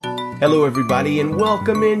Hello, everybody, and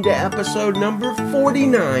welcome into episode number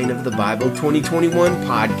 49 of the Bible 2021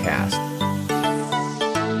 podcast.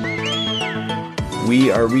 We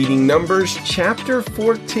are reading Numbers chapter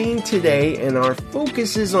 14 today, and our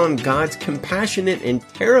focus is on God's compassionate and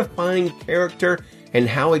terrifying character and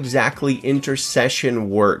how exactly intercession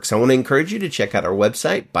works. I want to encourage you to check out our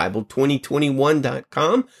website,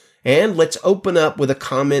 Bible2021.com, and let's open up with a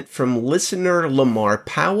comment from listener Lamar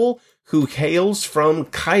Powell, who hails from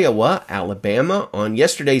Kiowa, Alabama, on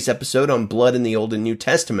yesterday's episode on blood in the Old and New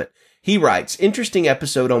Testament. He writes, interesting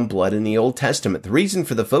episode on blood in the Old Testament. The reason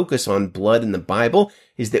for the focus on blood in the Bible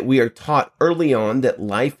is that we are taught early on that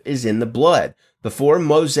life is in the blood. Before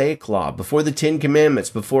Mosaic law, before the Ten Commandments,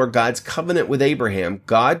 before God's covenant with Abraham,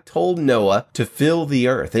 God told Noah to fill the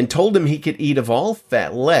earth and told him he could eat of all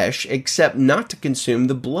flesh except not to consume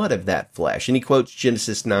the blood of that flesh. And he quotes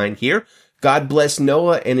Genesis 9 here. God blessed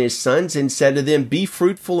Noah and his sons and said to them, be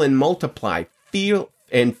fruitful and multiply, fill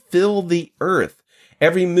the earth.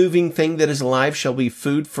 Every moving thing that is alive shall be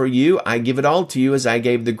food for you. I give it all to you as I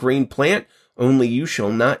gave the green plant. Only you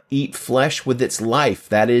shall not eat flesh with its life,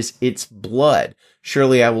 that is, its blood.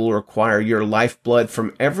 Surely I will require your lifeblood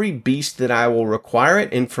from every beast that I will require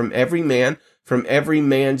it, and from every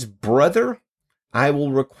man's brother, I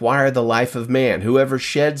will require the life of man. Whoever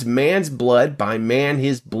sheds man's blood, by man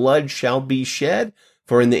his blood shall be shed,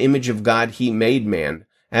 for in the image of God he made man.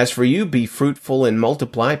 As for you, be fruitful and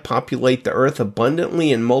multiply, populate the earth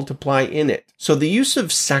abundantly and multiply in it. So the use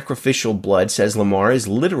of sacrificial blood, says Lamar, is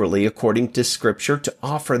literally, according to Scripture, to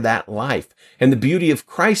offer that life. And the beauty of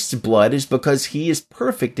Christ's blood is because he is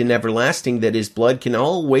perfect and everlasting, that his blood can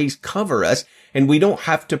always cover us, and we don't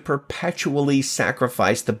have to perpetually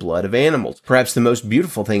sacrifice the blood of animals. Perhaps the most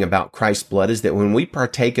beautiful thing about Christ's blood is that when we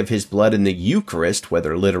partake of his blood in the Eucharist,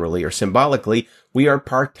 whether literally or symbolically, we are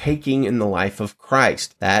partaking in the life of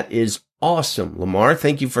Christ. That is awesome. Lamar,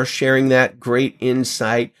 thank you for sharing that great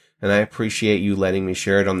insight, and I appreciate you letting me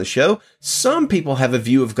share it on the show. Some people have a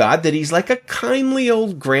view of God that he's like a kindly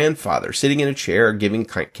old grandfather sitting in a chair giving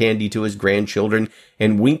candy to his grandchildren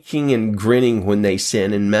and winking and grinning when they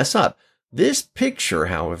sin and mess up. This picture,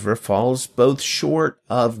 however, falls both short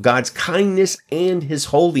of God's kindness and his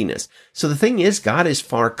holiness. So the thing is, God is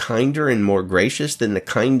far kinder and more gracious than the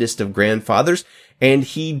kindest of grandfathers, and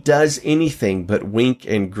he does anything but wink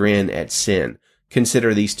and grin at sin.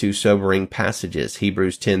 Consider these two sobering passages.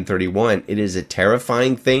 Hebrews 10:31, it is a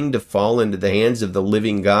terrifying thing to fall into the hands of the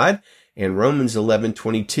living God, and Romans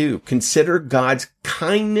 11:22, consider God's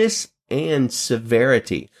kindness and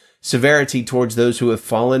severity. Severity towards those who have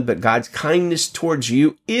fallen, but God's kindness towards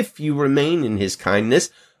you if you remain in his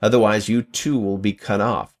kindness. Otherwise, you too will be cut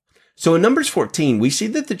off. So in Numbers 14, we see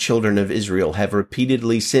that the children of Israel have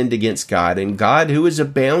repeatedly sinned against God, and God, who is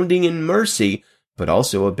abounding in mercy, but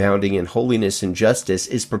also abounding in holiness and justice,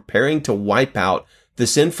 is preparing to wipe out the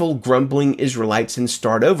sinful, grumbling Israelites and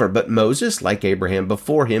start over. But Moses, like Abraham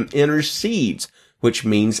before him, intercedes, which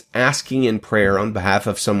means asking in prayer on behalf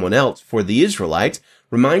of someone else for the Israelites,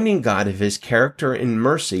 reminding God of his character and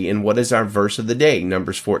mercy in what is our verse of the day,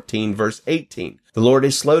 Numbers 14, verse 18. The Lord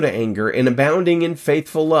is slow to anger and abounding in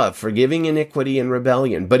faithful love, forgiving iniquity and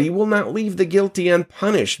rebellion, but he will not leave the guilty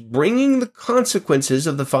unpunished, bringing the consequences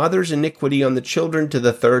of the father's iniquity on the children to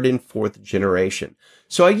the third and fourth generation.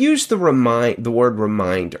 So I used the word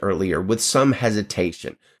remind earlier with some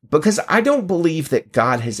hesitation, because I don't believe that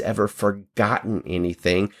God has ever forgotten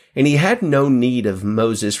anything, and he had no need of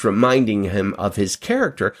Moses reminding him of his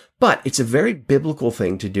character, but it's a very biblical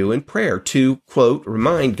thing to do in prayer, to, quote,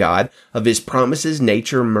 remind God of his promises,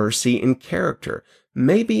 nature, mercy, and character.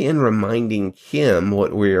 Maybe in reminding him,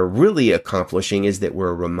 what we're really accomplishing is that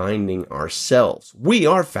we're reminding ourselves. We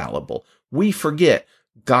are fallible. We forget.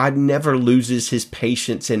 God never loses his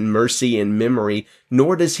patience and mercy and memory,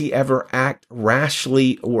 nor does he ever act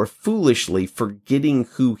rashly or foolishly, forgetting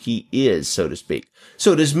who he is, so to speak.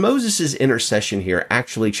 So does Moses' intercession here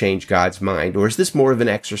actually change God's mind, or is this more of an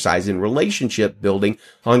exercise in relationship building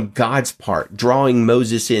on God's part, drawing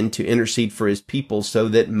Moses in to intercede for his people so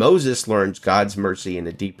that Moses learns God's mercy in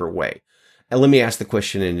a deeper way? And let me ask the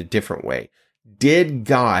question in a different way. Did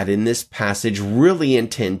God in this passage really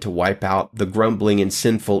intend to wipe out the grumbling and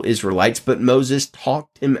sinful Israelites, but Moses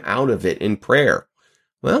talked him out of it in prayer?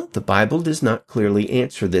 Well, the Bible does not clearly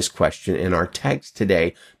answer this question in our text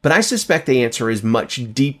today, but I suspect the answer is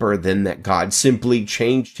much deeper than that God simply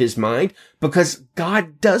changed his mind, because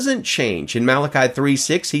God doesn't change. In Malachi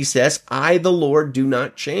 3:6, he says, I, the Lord, do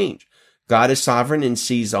not change. God is sovereign and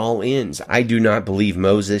sees all ends. I do not believe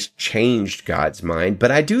Moses changed God's mind, but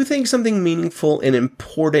I do think something meaningful and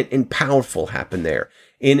important and powerful happened there.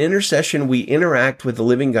 In intercession, we interact with the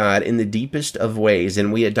living God in the deepest of ways,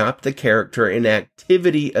 and we adopt the character and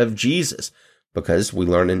activity of Jesus, because we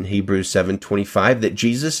learn in Hebrews 7:25 that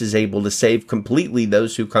Jesus is able to save completely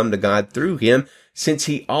those who come to God through him, since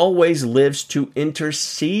he always lives to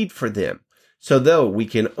intercede for them. So though we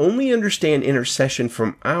can only understand intercession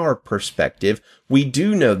from our perspective, we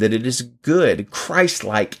do know that it is good,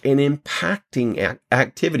 Christ-like, and impacting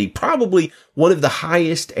activity, probably one of the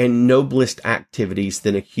highest and noblest activities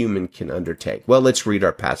that a human can undertake. Well, let's read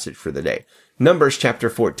our passage for the day. Numbers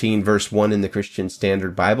chapter 14, verse 1 in the Christian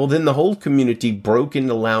Standard Bible. Then the whole community broke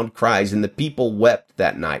into loud cries, and the people wept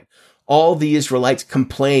that night. All the Israelites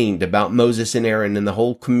complained about Moses and Aaron, and the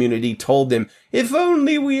whole community told them, "If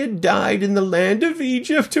only we had died in the land of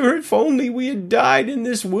Egypt, or if only we had died in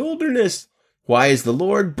this wilderness. Why is the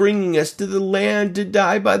Lord bringing us to the land to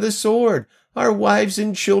die by the sword? Our wives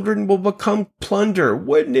and children will become plunder.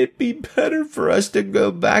 Wouldn't it be better for us to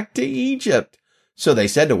go back to Egypt?" So they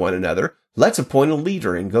said to one another, "Let's appoint a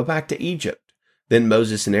leader and go back to Egypt." Then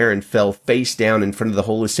Moses and Aaron fell face down in front of the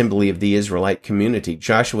whole assembly of the Israelite community.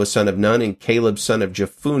 Joshua son of Nun and Caleb son of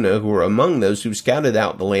Jephunneh, who were among those who scouted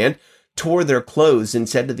out the land, tore their clothes and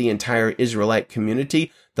said to the entire Israelite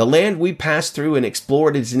community, "The land we passed through and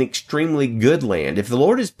explored is an extremely good land. If the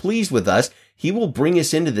Lord is pleased with us, he will bring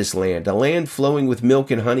us into this land, a land flowing with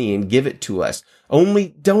milk and honey, and give it to us.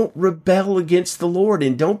 Only don't rebel against the Lord,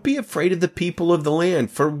 and don't be afraid of the people of the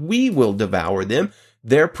land, for we will devour them.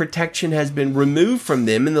 Their protection has been removed from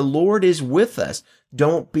them, and the Lord is with us.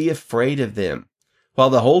 Don't be afraid of them." While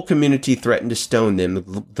the whole community threatened to stone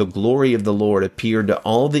them, the glory of the Lord appeared to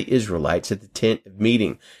all the Israelites at the tent of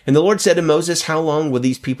meeting. And the Lord said to Moses, "How long will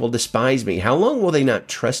these people despise me? How long will they not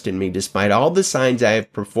trust in me, despite all the signs I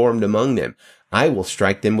have performed among them? I will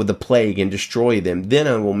strike them with a plague and destroy them. Then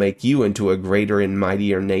I will make you into a greater and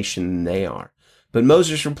mightier nation than they are." But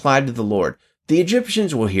Moses replied to the Lord, "The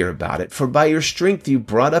Egyptians will hear about it, for by your strength you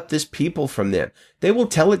brought up this people from them. They will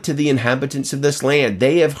tell it to the inhabitants of this land.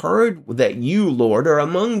 They have heard that you, Lord, are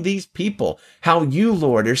among these people, how you,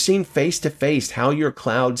 Lord, are seen face to face, how your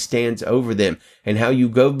cloud stands over them, and how you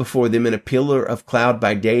go before them in a pillar of cloud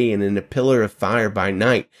by day and in a pillar of fire by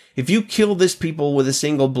night. If you kill this people with a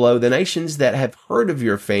single blow, the nations that have heard of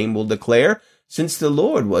your fame will declare, 'Since the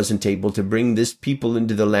Lord wasn't able to bring this people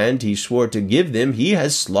into the land he swore to give them, he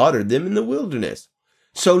has slaughtered them in the wilderness.'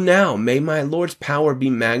 So now may my Lord's power be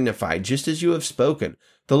magnified, just as you have spoken.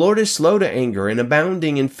 The Lord is slow to anger and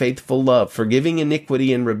abounding in faithful love, forgiving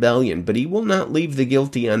iniquity and rebellion, but he will not leave the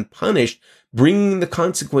guilty unpunished, bringing the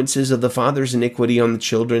consequences of the father's iniquity on the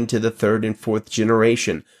children to the third and fourth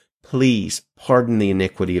generation. Please pardon the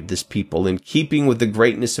iniquity of this people in keeping with the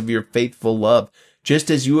greatness of your faithful love,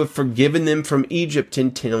 just as you have forgiven them from Egypt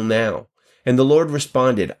until now." And the Lord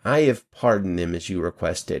responded, "I have pardoned them as you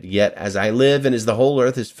requested. Yet as I live and as the whole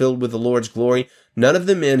earth is filled with the Lord's glory, none of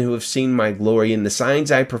the men who have seen my glory and the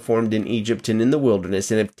signs I performed in Egypt and in the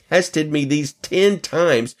wilderness and have tested me these 10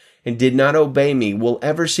 times and did not obey me will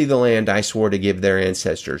ever see the land I swore to give their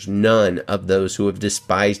ancestors. None of those who have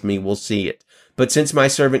despised me will see it. But since my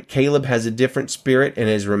servant Caleb has a different spirit and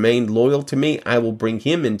has remained loyal to me, I will bring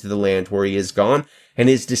him into the land where he has gone, and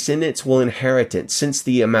his descendants will inherit it. Since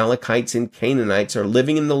the Amalekites and Canaanites are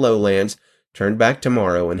living in the lowlands, turn back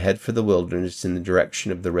tomorrow and head for the wilderness in the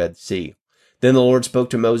direction of the Red Sea." Then the Lord spoke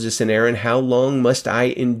to Moses and Aaron, "How long must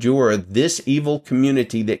I endure this evil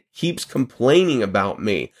community that keeps complaining about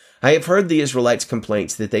me? I have heard the Israelites'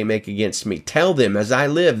 complaints that they make against me. Tell them, as I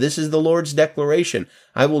live, this is the Lord's declaration.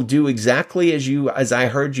 I will do exactly as I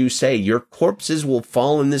heard you say. Your corpses will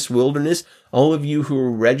fall in this wilderness, all of you who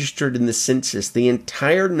are registered in the census, the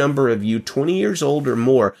entire number of you 20 years old or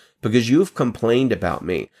more, because you have complained about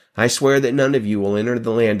me. I swear that none of you will enter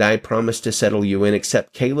the land I promised to settle you in,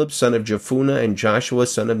 except Caleb son of Jephunneh and Joshua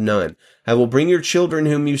son of Nun. I will bring your children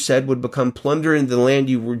whom you said would become plunder into the land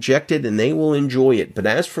you rejected, and they will enjoy it. But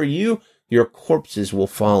as for you, your corpses will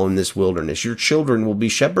fall in this wilderness. Your children will be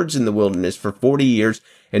shepherds in the wilderness for 40 years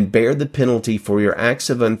and bear the penalty for your acts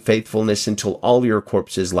of unfaithfulness until all your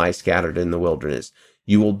corpses lie scattered in the wilderness.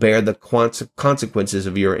 You will bear the consequences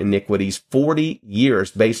of your iniquities 40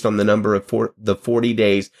 years based on the number of the 40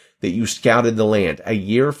 days that you scouted the land, a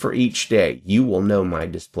year for each day. You will know my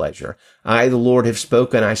displeasure. I, the Lord, have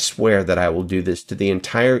spoken. I swear that I will do this to the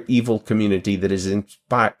entire evil community that has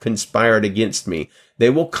conspired against me. They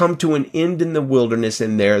will come to an end in the wilderness,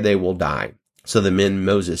 and there they will die." So the men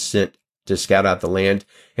Moses sent to scout out the land,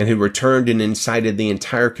 and who returned and incited the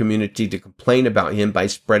entire community to complain about him by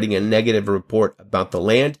spreading a negative report about the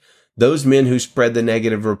land, those men who spread the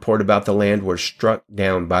negative report about the land were struck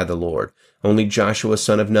down by the Lord. Only Joshua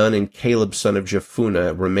son of Nun and Caleb son of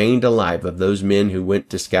Jephunneh remained alive of those men who went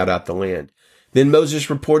to scout out the land. Then Moses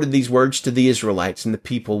reported these words to the Israelites, and the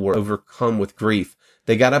people were overcome with grief.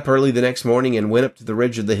 They got up early the next morning and went up to the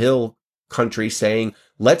ridge of the hill country, saying,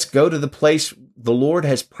 "Let's go to the place the Lord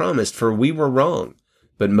has promised, for we were wrong."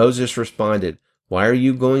 But Moses responded, "Why are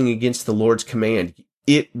you going against the Lord's command?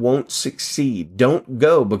 It won't succeed. Don't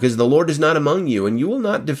go, because the Lord is not among you, and you will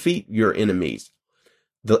not defeat your enemies.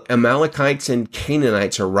 The Amalekites and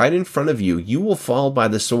Canaanites are right in front of you. You will fall by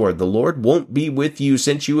the sword. The Lord won't be with you,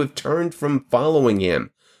 since you have turned from following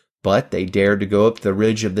him." But they dared to go up the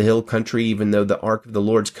ridge of the hill country, even though the ark of the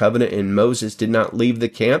Lord's covenant and Moses did not leave the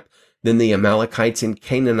camp. Then the Amalekites and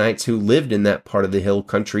Canaanites who lived in that part of the hill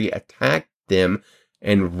country attacked them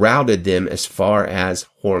and routed them as far as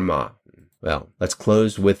Hormah. Well, let's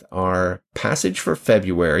close with our passage for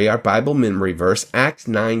February, our Bible memory verse, Acts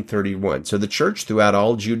 9:31. So the church throughout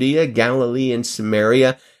all Judea, Galilee, and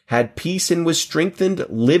Samaria had peace and was strengthened,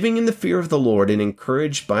 living in the fear of the Lord and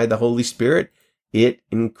encouraged by the Holy Spirit. It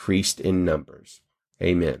increased in numbers.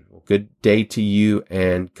 Amen. Well, good day to you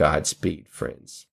and Godspeed, friends.